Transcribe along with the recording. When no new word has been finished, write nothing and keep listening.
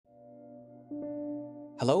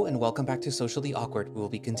Hello and welcome back to Socially Awkward. We will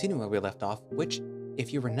be continuing where we left off, which,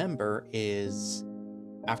 if you remember, is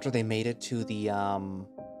after they made it to the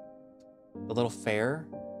little fair,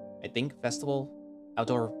 I think, festival,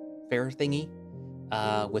 outdoor fair thingy,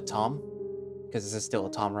 with Tom, because this is still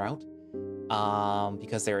a Tom route,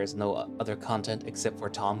 because there is no other content except for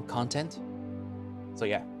Tom content. So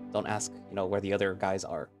yeah, don't ask, where the other guys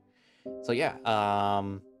are. So yeah,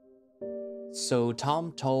 so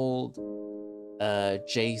Tom told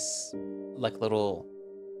Jayce, like, little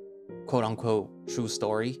quote-unquote true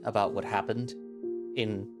story about what happened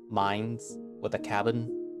in mines with a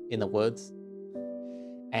cabin in the woods.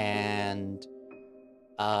 And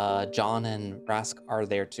John and Rask are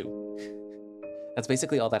there too. That's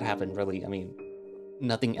basically all that happened, really. I mean,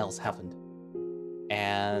 nothing else happened.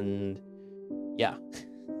 And yeah.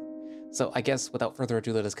 So I guess without further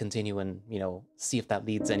ado, let us continue and, see if that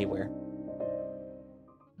leads anywhere.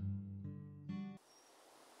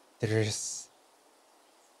 There's...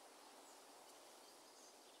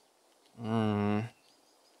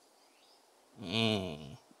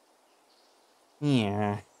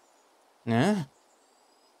 Yeah. Huh?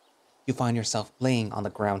 You find yourself laying on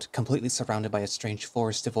the ground, completely surrounded by a strange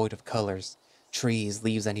forest devoid of colors. Trees,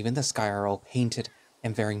 leaves, and even the sky are all painted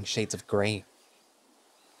in varying shades of gray.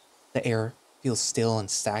 The air feels still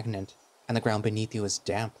and stagnant, and the ground beneath you is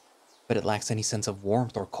damp, but it lacks any sense of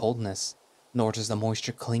warmth or coldness, nor does the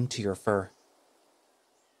moisture cling to your fur.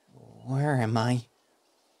 Where am I?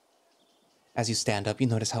 As you stand up, you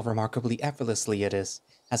notice how remarkably effortlessly it is,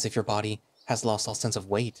 as if your body has lost all sense of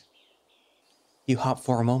weight. You hop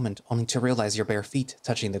for a moment, only to realize your bare feet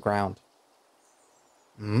touching the ground.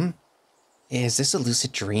 Is this a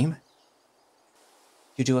lucid dream?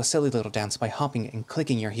 You do a silly little dance by hopping and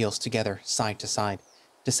clicking your heels together, side to side,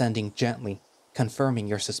 descending gently, confirming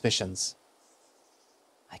your suspicions.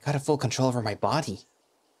 I got a full control over my body.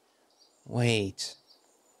 Wait.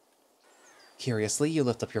 Curiously, you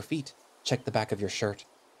lift up your feet, check the back of your shirt,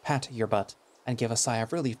 pat your butt, and give a sigh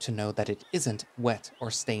of relief to know that it isn't wet or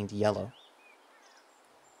stained yellow.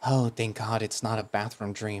 Oh, thank God it's not a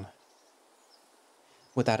bathroom dream.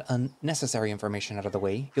 With that unnecessary information out of the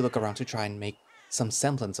way, you look around to try and make some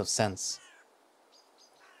semblance of sense.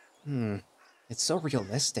 It's so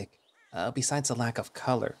realistic, besides the lack of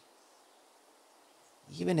color.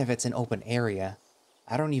 Even if it's an open area,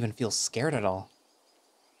 I don't even feel scared at all.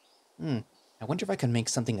 I wonder if I can make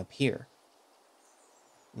something appear.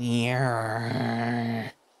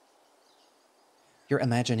 You're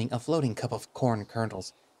imagining a floating cup of corn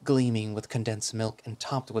kernels, gleaming with condensed milk and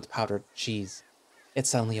topped with powdered cheese. It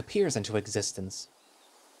suddenly appears into existence.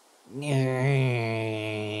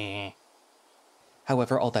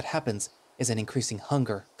 However, all that happens is an increasing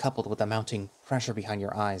hunger coupled with a mounting pressure behind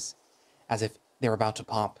your eyes, as if they're about to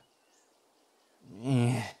pop.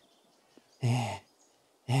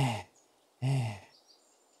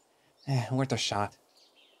 Worth a shot.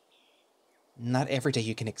 Not every day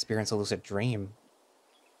you can experience a lucid dream.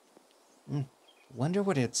 Wonder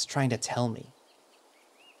what it's trying to tell me.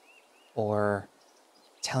 Or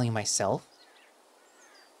telling myself?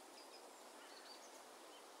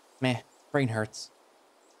 Meh, brain hurts.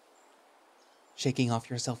 Shaking off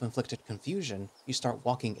your self-inflicted confusion, you start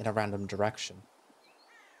walking in a random direction.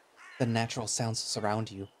 The natural sounds surround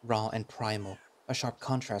you, raw and primal, a sharp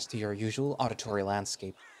contrast to your usual auditory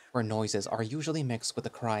landscape, where noises are usually mixed with the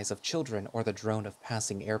cries of children or the drone of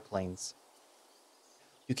passing airplanes.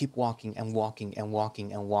 You keep walking and walking and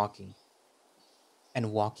walking and walking.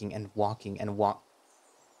 And walking and walking and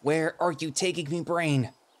Where are you taking me,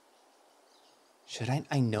 brain? Should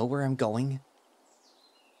I know where I'm going?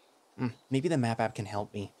 Maybe the map app can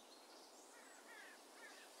help me.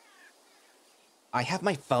 I have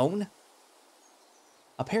my phone?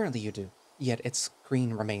 Apparently you do, yet its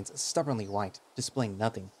screen remains stubbornly white, displaying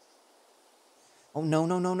nothing. Oh no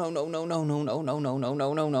no no no no no no no no no no no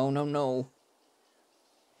no no no no no.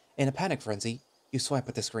 In a panic frenzy, you swipe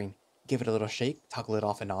at the screen, give it a little shake, toggle it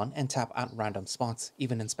off and on, and tap at random spots,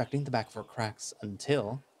 even inspecting the back for cracks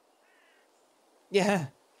until... Yeah!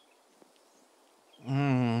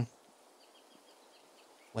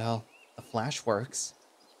 Well, the flash works.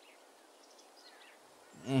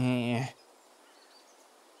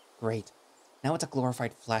 Great. Now it's a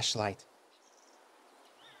glorified flashlight.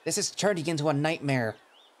 This is turning into a nightmare.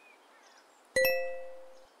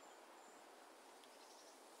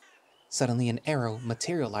 Suddenly an arrow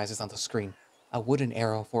materializes on the screen, a wooden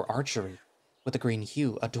arrow for archery, with a green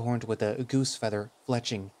hue adorned with a goose feather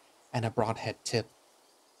fletching and a broadhead tip.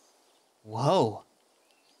 Whoa!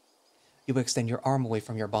 You extend your arm away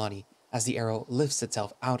from your body as the arrow lifts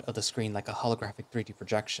itself out of the screen like a holographic 3D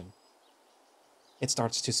projection. It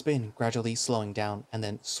starts to spin, gradually slowing down, and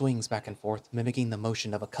then swings back and forth, mimicking the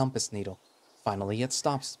motion of a compass needle. Finally, it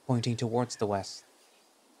stops, pointing towards the west.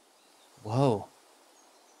 Whoa.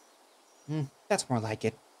 That's more like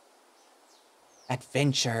it.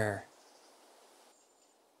 Adventure!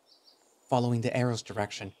 Following the arrow's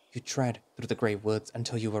direction, you tread through the grey woods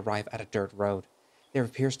until you arrive at a dirt road. There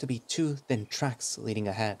appears to be 2 thin tracks leading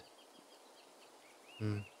ahead.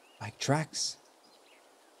 Bike tracks?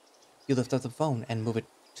 You lift up the phone and move it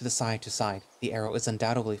to side to side. The arrow is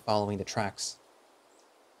undoubtedly following the tracks.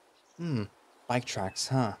 Bike tracks,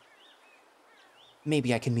 huh?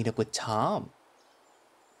 Maybe I can meet up with Tom.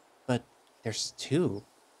 But there's 2.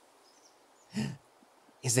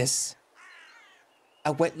 Is this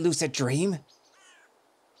a wet lucid dream?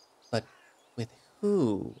 But with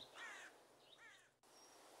who?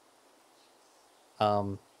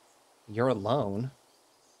 You're alone.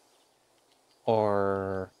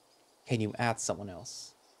 Or can you add someone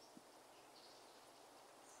else?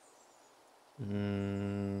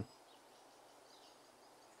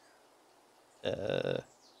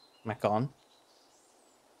 Macon?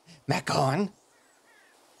 Macon?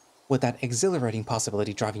 With that exhilarating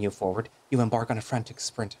possibility driving you forward, you embark on a frantic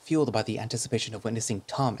sprint, fueled by the anticipation of witnessing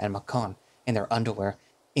Tom and Macon in their underwear,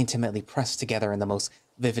 intimately pressed together in the most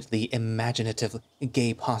vividly imaginative,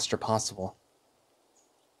 gay posture possible.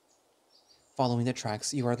 Following the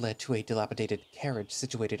tracks, you are led to a dilapidated carriage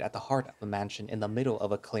situated at the heart of a mansion in the middle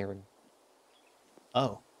of a clearing.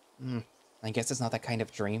 Oh, I guess it's not that kind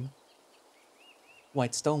of dream.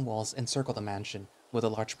 White stone walls encircle the mansion, with a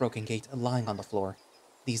large broken gate lying on the floor.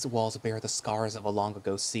 These walls bear the scars of a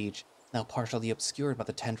long-ago siege, now partially obscured by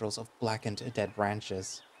the tendrils of blackened dead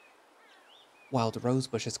branches. Wild rose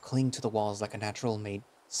bushes cling to the walls like a natural-made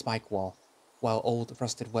spike wall, while old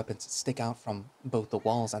rusted weapons stick out from both the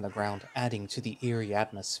walls and the ground, adding to the eerie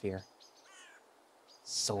atmosphere.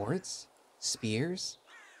 Swords? Spears?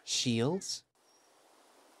 Shields?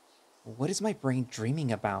 What is my brain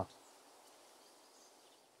dreaming about?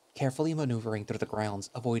 Carefully maneuvering through the grounds,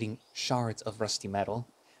 avoiding shards of rusty metal,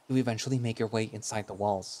 you eventually make your way inside the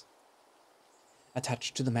walls.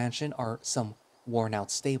 Attached to the mansion are some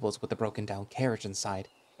worn-out stables with a broken-down carriage inside,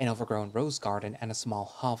 an overgrown rose garden, and a small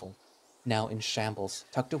hovel, now in shambles,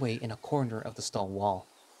 tucked away in a corner of the stone wall.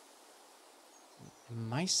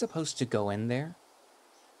 Am I supposed to go in there?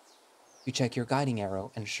 You check your guiding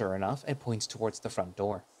arrow, and sure enough, it points towards the front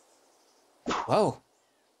door. Whoa!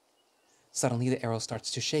 Suddenly, the arrow starts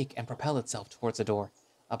to shake and propel itself towards the door.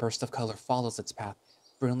 A burst of color follows its path,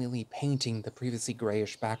 brilliantly painting the previously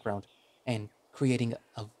grayish background and creating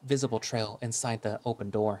a visible trail inside the open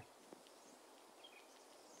door.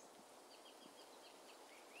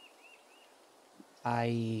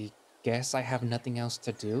 I guess I have nothing else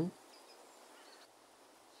to do?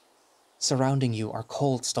 Surrounding you are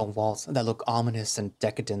cold stone walls that look ominous and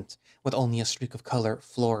decadent, with only a streak of color,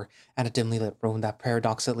 floor, and a dimly lit room that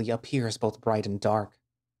paradoxically appears both bright and dark.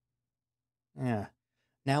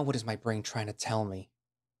 Now what is my brain trying to tell me?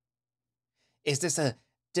 Is this a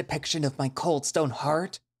depiction of my cold stone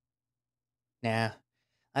heart? Nah,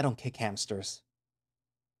 I don't kick hamsters.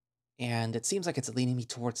 And it seems like it's leading me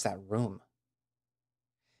towards that room.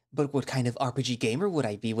 But what kind of RPG gamer would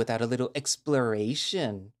I be without a little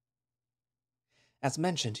exploration? As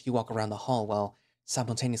mentioned, you walk around the hall while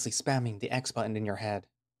simultaneously spamming the X button in your head.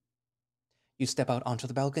 You step out onto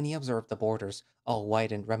the balcony, observe the borders, all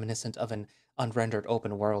white and reminiscent of an unrendered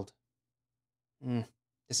open world.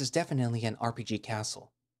 This is definitely an RPG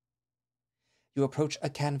castle. You approach a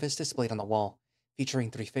canvas displayed on the wall,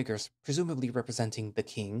 featuring 3 figures, presumably representing the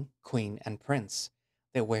king, queen, and prince.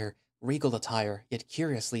 They wear regal attire, yet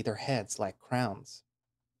curiously their heads lack crowns.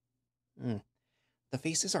 The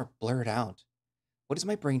faces are blurred out. What is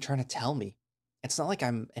my brain trying to tell me? It's not like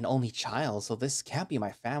I'm an only child, so this can't be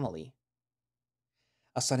my family.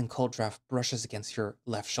 A sudden cold draft brushes against your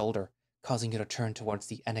left shoulder, causing you to turn towards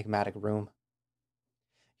the enigmatic room.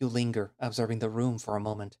 You linger, observing the room for a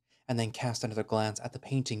moment, and then cast another glance at the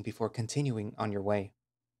painting before continuing on your way.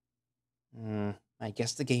 I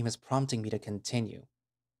guess the game is prompting me to continue.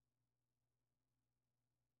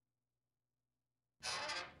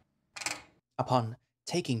 Upon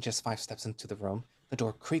taking just 5 steps into the room, the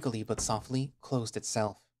door creakily but softly closed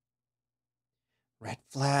itself. Red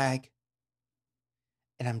flag.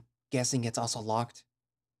 And I'm guessing it's also locked.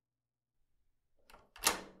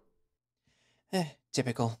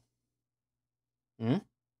 Typical.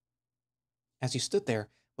 As you stood there,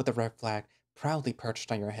 with the red flag proudly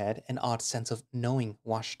perched on your head, an odd sense of knowing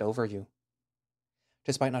washed over you.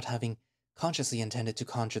 Despite not having consciously intended to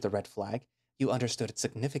conjure the red flag, you understood its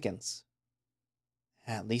significance.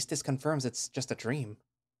 At least this confirms it's just a dream.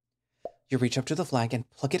 You reach up to the flag and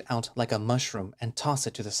pluck it out like a mushroom and toss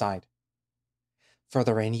it to the side.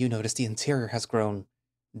 Further in, you notice the interior has grown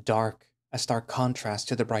dark, a stark contrast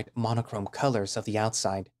to the bright monochrome colors of the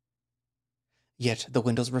outside. Yet the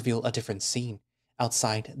windows reveal a different scene.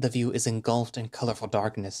 Outside, the view is engulfed in colorful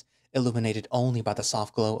darkness, illuminated only by the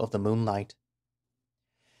soft glow of the moonlight.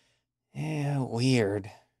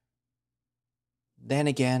 Weird. Then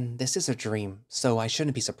again, this is a dream, so I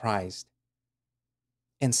shouldn't be surprised.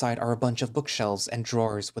 Inside are a bunch of bookshelves and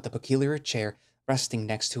drawers with a peculiar chair resting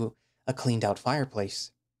next to a cleaned-out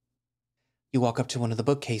fireplace. You walk up to one of the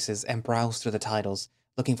bookcases and browse through the titles,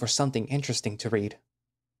 looking for something interesting to read.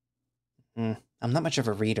 I'm not much of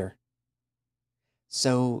a reader.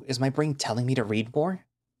 So, is my brain telling me to read more?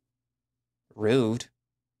 Rude.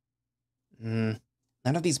 None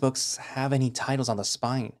of these books have any titles on the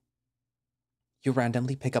spine. You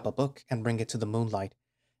randomly pick up a book and bring it to the moonlight.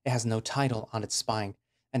 It has no title on its spine,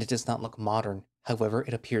 and it does not look modern, however,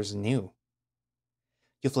 it appears new.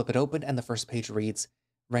 You flip it open and the first page reads,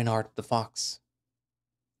 Reynard the Fox.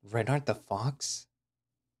 Reynard the Fox?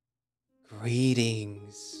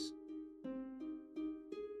 Greetings.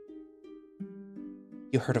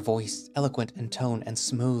 You heard a voice, eloquent in tone and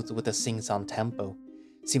smooth with a sing-song tempo,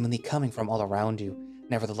 seemingly coming from all around you.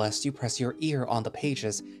 Nevertheless, you press your ear on the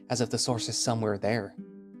pages as if the source is somewhere there.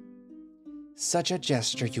 Such a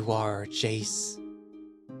gesture you are, Jayce.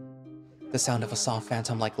 The sound of a soft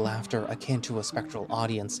phantom-like laughter akin to a spectral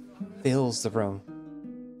audience fills the room.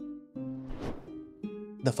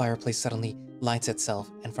 The fireplace suddenly lights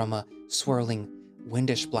itself, and from a swirling,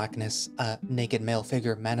 windish blackness, a naked male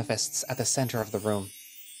figure manifests at the center of the room.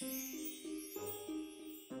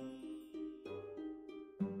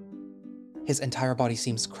 His entire body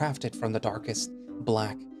seems crafted from the darkest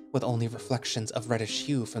black, with only reflections of reddish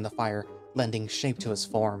hue from the fire lending shape to his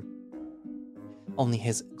form. Only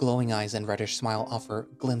his glowing eyes and reddish smile offer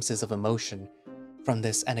glimpses of emotion from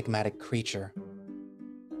this enigmatic creature.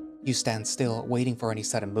 You stand still, waiting for any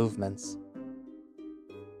sudden movements.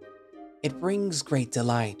 It brings great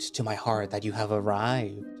delight to my heart that you have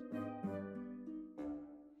arrived.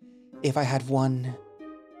 If I had one...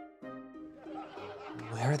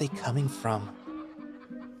 Where are they coming from?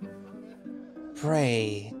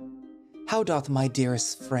 Pray, how doth my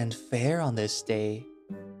dearest friend fare on this day?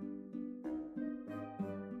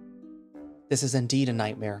 This is indeed a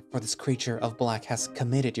nightmare, for this creature of black has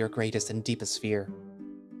committed your greatest and deepest fear.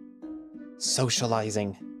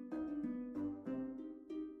 Socializing.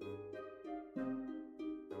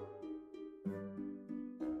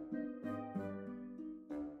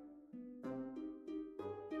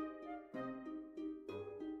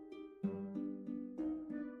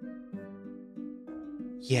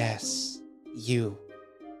 Yes, you.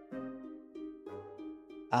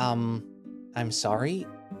 I'm sorry,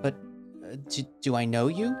 but do I know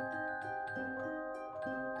you?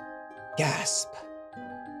 Gasp.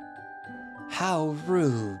 How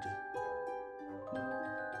rude.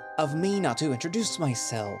 Of me not to introduce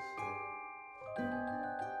myself.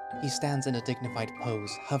 He stands in a dignified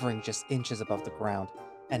pose, hovering just inches above the ground,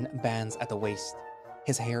 and bands at the waist,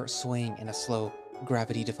 his hair swaying in a slow,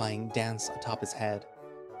 gravity-defying dance atop his head.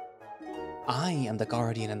 I am the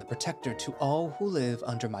guardian and the protector to all who live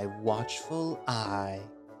under my watchful eye.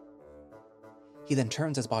 He then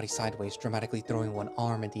turns his body sideways, dramatically throwing one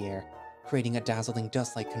arm in the air, creating a dazzling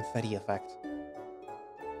dust-like confetti effect.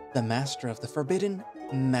 The master of the forbidden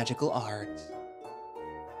magical art.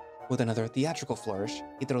 With another theatrical flourish,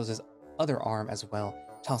 he throws his other arm as well,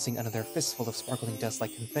 tossing another fistful of sparkling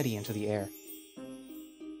dust-like confetti into the air.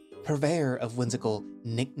 Purveyor of whimsical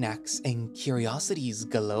knickknacks and curiosities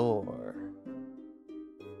galore.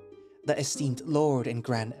 The esteemed Lord and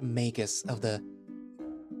Grand Magus of the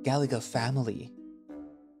Gallagher family.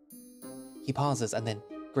 He pauses and then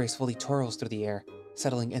gracefully twirls through the air,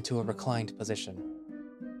 settling into a reclined position.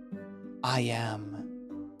 I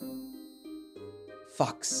am...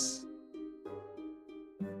 Fox.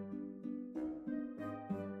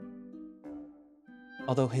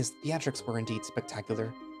 Although his theatrics were indeed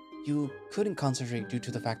spectacular, you couldn't concentrate due to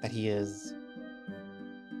the fact that he is...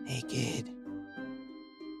 naked.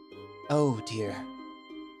 Oh dear.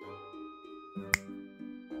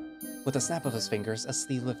 With a snap of his fingers, a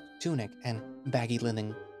sleeveless tunic and baggy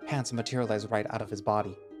linen pants materialize right out of his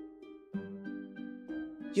body.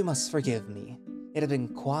 You must forgive me. It had been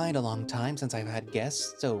quite a long time since I've had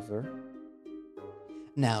guests over.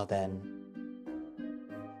 Now then.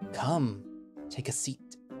 Come, take a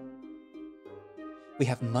seat. We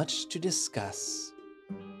have much to discuss.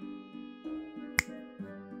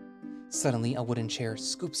 Suddenly, a wooden chair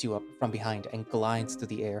scoops you up from behind and glides through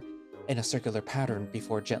the air in a circular pattern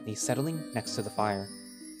before gently settling next to the fire.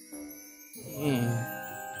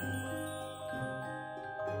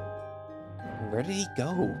 Where did he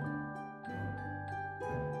go?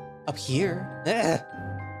 Up here?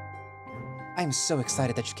 I'm so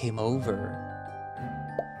excited that you came over.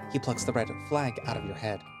 He plucks the red flag out of your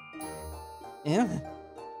head.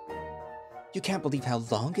 You can't believe how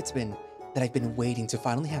long it's been that I've been waiting to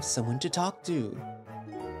finally have someone to talk to.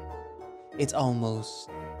 It's almost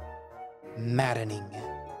maddening.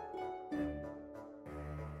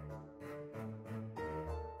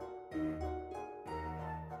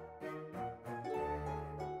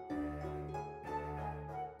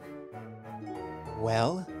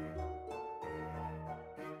 Well?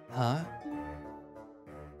 Huh?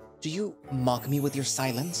 Do you mock me with your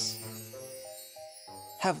silence?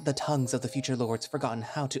 Have the tongues of the future lords forgotten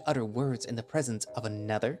how to utter words in the presence of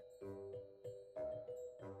another?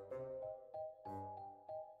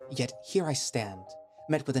 Yet here I stand,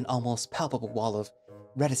 met with an almost palpable wall of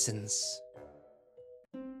reticence.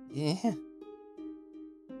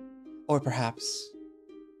 Or perhaps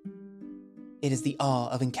it is the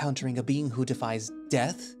awe of encountering a being who defies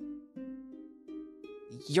death?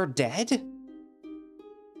 You're dead?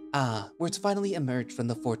 Words finally emerge from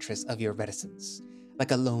the fortress of your reticence,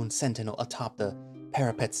 like a lone sentinel atop the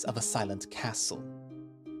parapets of a silent castle.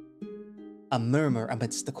 A murmur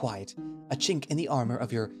amidst the quiet, a chink in the armor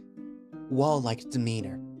of your wall-like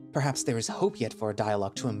demeanor. Perhaps there is hope yet for a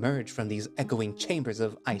dialogue to emerge from these echoing chambers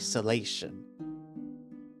of isolation.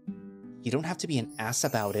 You don't have to be an ass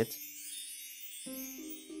about it.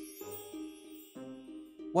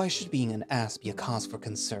 Why should being an ass be a cause for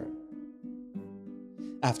concern?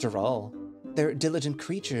 After all, they're diligent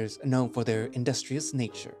creatures known for their industrious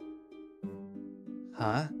nature.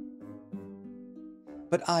 Huh?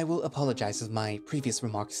 But I will apologize if my previous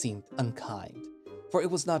remarks seemed unkind, for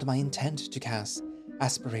it was not my intent to cast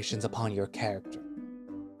aspirations upon your character.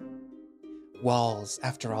 Walls,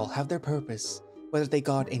 after all, have their purpose, whether they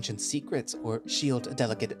guard ancient secrets or shield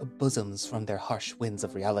delicate bosoms from their harsh winds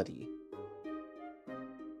of reality.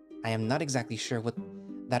 I am not exactly sure what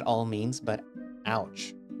that all means, but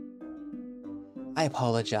ouch. I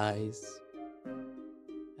apologize.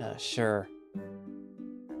 Sure.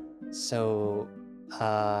 So,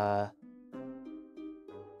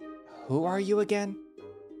 who are you again?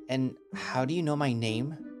 And how do you know my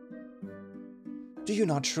name? Do you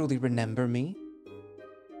not truly remember me?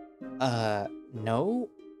 No.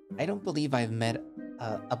 I don't believe I've met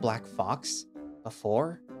a black fox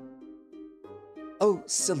before. Oh,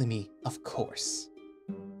 silly me, of course.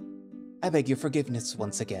 I beg your forgiveness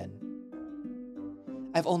once again.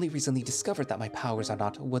 I've only recently discovered that my powers are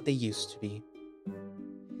not what they used to be.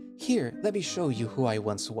 Here, let me show you who I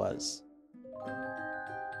once was.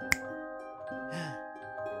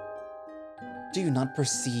 Do you not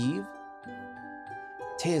perceive?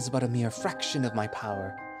 'Tis but a mere fraction of my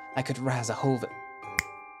power. I could razz a whole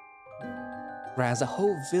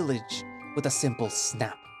village with a simple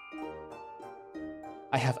snap.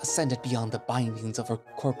 I have ascended beyond the bindings of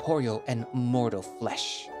corporeal and mortal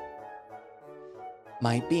flesh.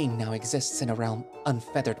 My being now exists in a realm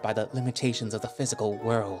unfeathered by the limitations of the physical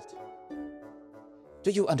world.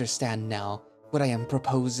 Do you understand now what I am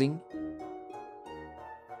proposing?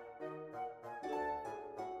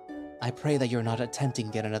 I pray that you're not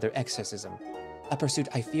attempting yet another exorcism, a pursuit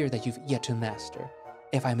I fear that you've yet to master,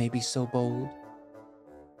 if I may be so bold.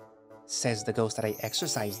 Says the ghost that I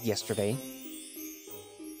exorcised yesterday.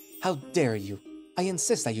 How dare you? I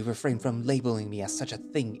insist that you refrain from labeling me as such a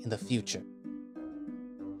thing in the future.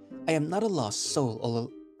 I am not a lost soul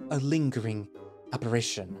or a lingering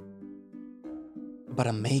apparition, but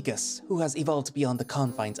a magus who has evolved beyond the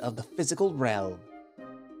confines of the physical realm.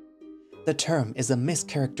 The term is a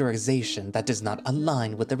mischaracterization that does not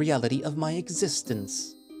align with the reality of my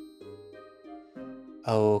existence.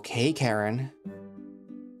 Okay, Karen.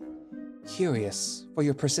 Curious, for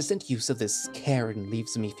your persistent use of this Karen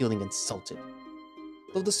leaves me feeling insulted,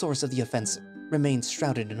 though the source of the offense remains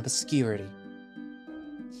shrouded in obscurity.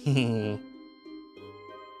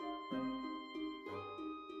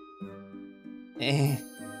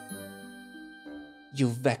 You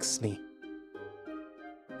vex me.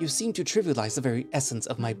 You seem to trivialize the very essence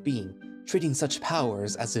of my being, treating such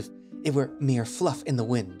powers as if it were mere fluff in the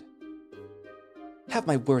wind. Have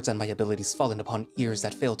my words and my abilities fallen upon ears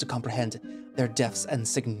that fail to comprehend their depths and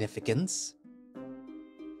significance?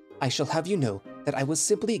 I shall have you know that I was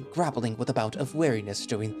simply grappling with a bout of weariness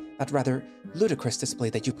during that rather ludicrous display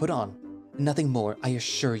that you put on. Nothing more, I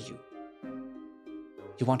assure you.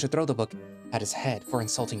 You want to throw the book at his head for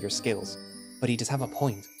insulting your skills, but he does have a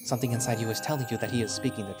point. Something inside you is telling you that he is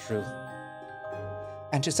speaking the truth.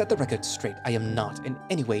 And to set the record straight, I am not, in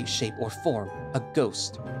any way, shape, or form, a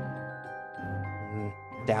ghost.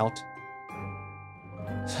 Doubt?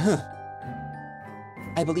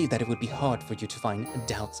 I believe that it would be hard for you to find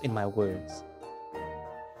doubts in my words.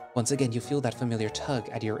 Once again, you feel that familiar tug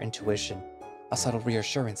at your intuition, a subtle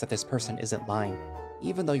reassurance that this person isn't lying,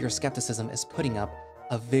 even though your skepticism is putting up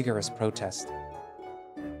a vigorous protest.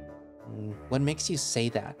 What makes you say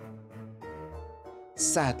that?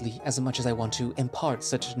 Sadly, as much as I want to impart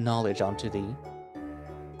such knowledge onto thee.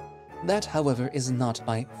 That, however, is not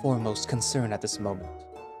my foremost concern at this moment.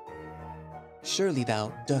 Surely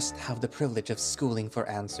thou dost have the privilege of schooling for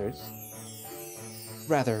answers.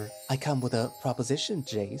 Rather, I come with a proposition,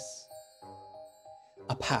 Jayce.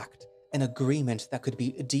 A pact, an agreement that could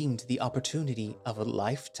be deemed the opportunity of a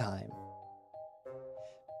lifetime.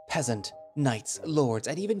 Peasant, knights, lords,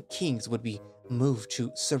 and even kings would be moved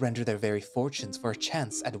to surrender their very fortunes for a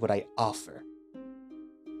chance at what I offer.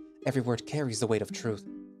 Every word carries the weight of truth,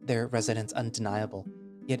 their resonance undeniable,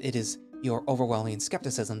 yet it is your overwhelming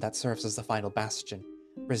skepticism that serves as the final bastion,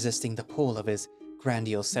 resisting the pull of his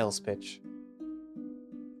grandiose sales pitch.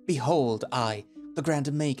 Behold, I, the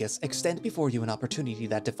Grand Magus, extend before you an opportunity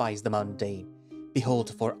that defies the mundane.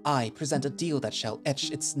 Behold, for I present a deal that shall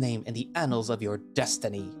etch its name in the annals of your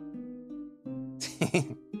destiny.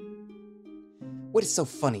 What is so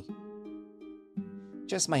funny?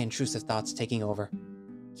 Just my intrusive thoughts taking over.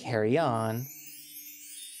 Carry on.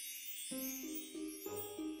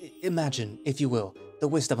 Imagine, if you will, the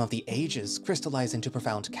wisdom of the ages crystallize into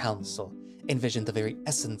profound counsel. Envision the very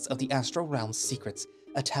essence of the astral realm's secrets,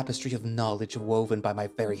 a tapestry of knowledge woven by my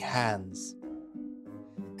very hands.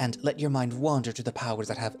 And let your mind wander to the powers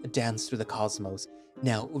that have danced through the cosmos,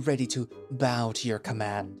 now ready to bow to your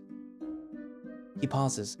command. He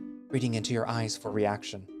pauses, reading into your eyes for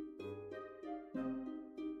reaction.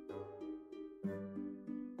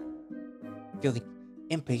 Feeling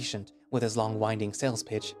impatient with his long winding sales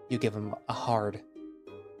pitch, you give him a hard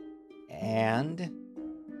and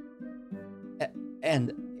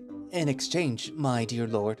in exchange, my dear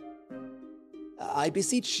lord, I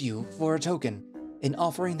beseech you for a token, in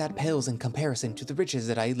offering that pales in comparison to the riches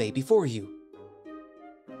that I lay before you.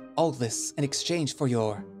 All this in exchange for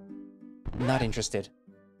your... Not interested.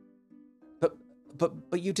 But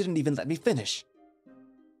you didn't even let me finish.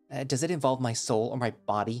 Does it involve my soul or my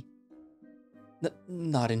body?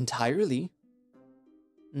 Not entirely.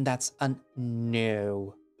 That's a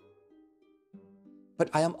no. But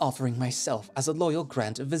I am offering myself as a loyal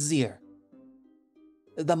Grand Vizier.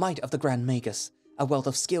 The might of the Grand Magus, a wealth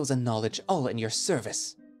of skills and knowledge, all in your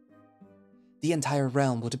service. The entire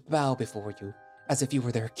realm would bow before you, as if you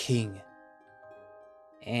were their king.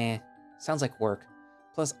 Sounds like work.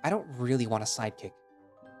 Plus, I don't really want a sidekick.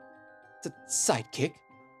 Sidekick?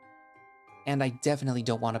 And I definitely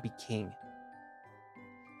don't want to be king.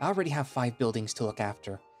 I already have 5 buildings to look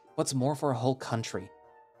after. What's more for a whole country?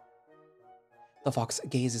 The fox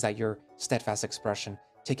gazes at your steadfast expression,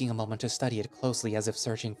 taking a moment to study it closely as if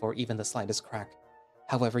searching for even the slightest crack.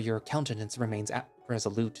 However, your countenance remains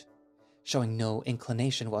resolute, showing no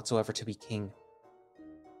inclination whatsoever to be king.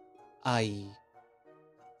 I'm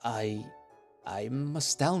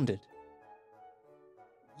astounded.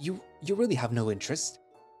 You really have no interest?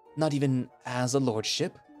 Not even as a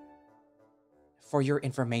lordship? For your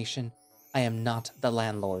information, I am not the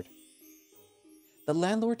landlord. The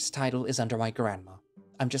landlord's title is under my grandma.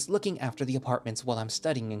 I'm just looking after the apartments while I'm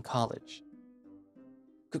studying in college.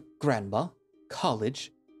 Grandma?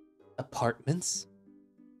 College? Apartments?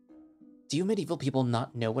 Do you medieval people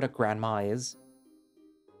not know what a grandma is?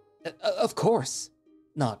 Of course!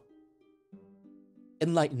 Not.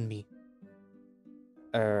 Enlighten me.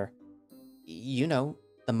 You know,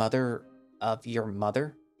 the mother of your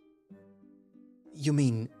mother? You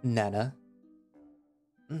mean Nana?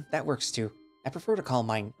 That works too. I prefer to call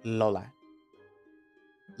mine Lola.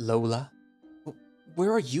 Lola?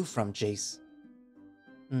 Where are you from, Jayce?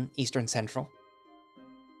 Eastern Central.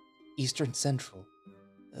 Eastern Central?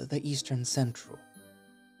 The Eastern Central.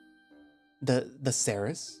 The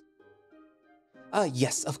Saris?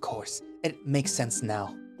 Yes, of course. It makes sense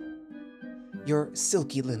now. Your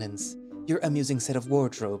silky linens, your amusing set of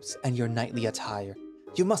wardrobes, and your knightly attire.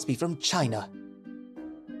 You must be from China.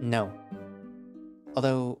 No.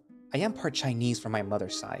 Although, I am part Chinese from my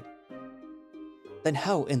mother's side. Then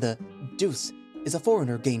how in the deuce is a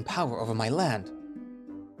foreigner gain power over my land?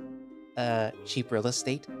 Cheap real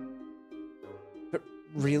estate?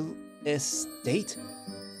 Real estate?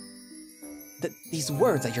 These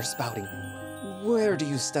words that you're spouting, where do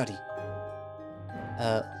you study?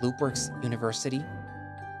 Loopworks University.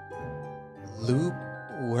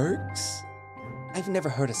 Loopworks? I've never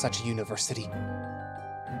heard of such a university.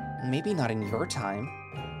 Maybe not in your time.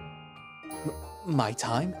 My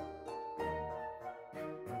time?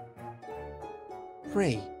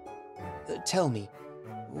 Pray, tell me,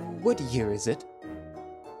 what year is it?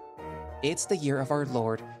 It's the year of our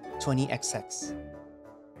Lord, 20XX.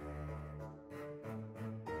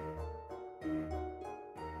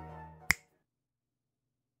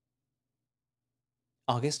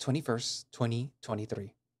 August 21st,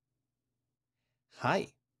 2023. Hi.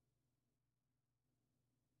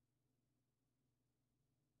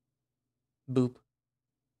 Boop.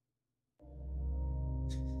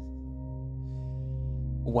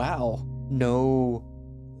 Wow. No.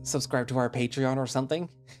 Subscribe to our Patreon or something?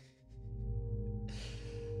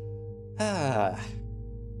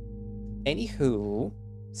 Anywho,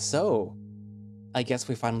 so I guess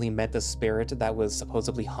we finally met the spirit that was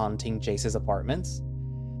supposedly haunting Jayce's apartments.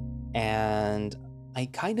 And I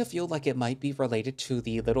kind of feel like it might be related to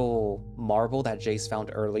the little marble that Jayce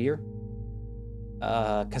found earlier.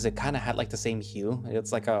 Because it kind of had like the same hue.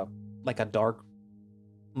 It's like a dark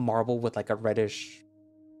marble with like a reddish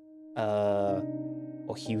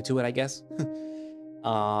well, hue to it, I guess.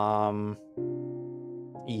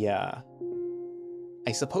 Yeah.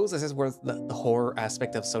 I suppose this is where the horror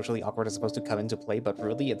aspect of Socially Awkward is supposed to come into play, but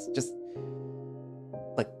really it's just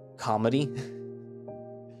like comedy.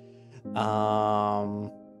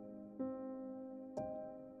 I'm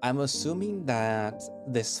assuming that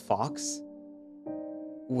this fox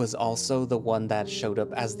was also the one that showed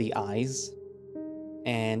up as the eyes.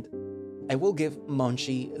 And I will give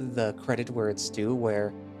Monchi the credit where it's due,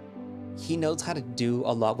 where he knows how to do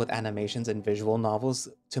a lot with animations and visual novels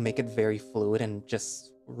to make it very fluid and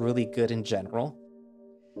just really good in general.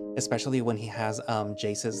 Especially when he has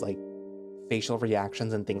Jayce's like facial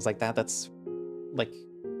reactions and things like that. That's like,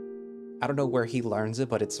 I don't know where he learns it,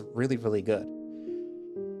 but it's really, really good.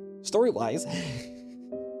 Story-wise,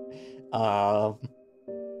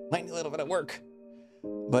 might need a little bit of work,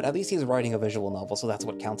 but at least he's writing a visual novel, so that's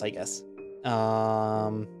what counts, I guess.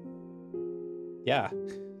 Yeah.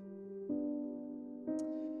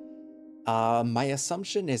 My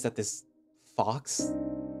assumption is that this fox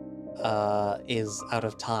is out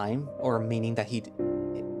of time, or meaning that he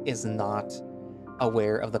is not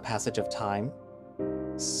aware of the passage of time.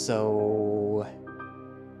 So,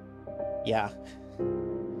 yeah.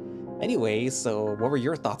 Anyway, so what were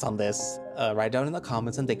your thoughts on this? Write down in the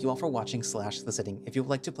comments, and thank you all for watching / listening. If you would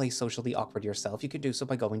like to play Socially Awkward yourself, you could do so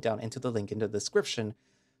by going down into the link in the description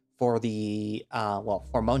for the,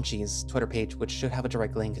 for Monchi's Twitter page, which should have a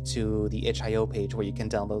direct link to the itch.io page where you can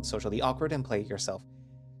download Socially Awkward and play it yourself.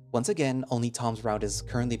 Once again, only Tom's route is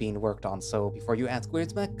currently being worked on, so before you ask,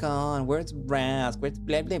 where's my con, where's Raz, where's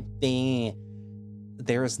blah blah blah,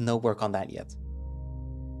 there is no work on that yet.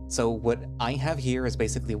 So what I have here is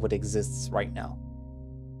basically what exists right now.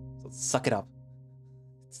 So suck it up.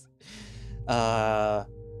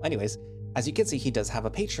 Anyways, as you can see, he does have a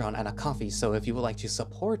Patreon and a Ko-fi, so if you would like to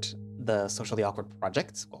support the Socially Awkward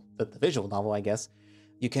project, well, the visual novel, I guess,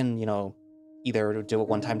 you can, you know, either do a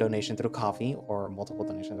one-time donation through Ko-fi, or multiple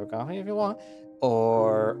donations through Ko-fi if you want,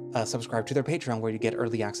 or subscribe to their Patreon where you get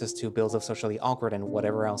early access to builds of Socially Awkward and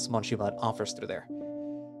whatever else Monchimutt offers through there.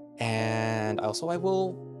 And also I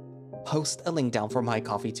will post a link down for my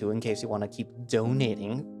Ko-fi too, in case you want to keep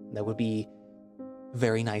donating. That would be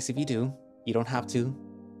very nice if you do. You don't have to.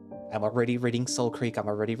 I'm already reading Soul Creek, I'm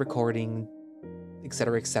already recording,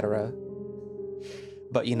 etc, etc.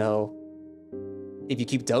 But you know, if you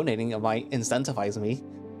keep donating, it might incentivize me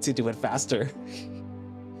to do it faster.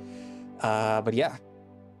 But yeah,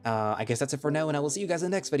 I guess that's it for now, and I will see you guys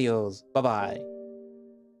in the next videos. Bye bye.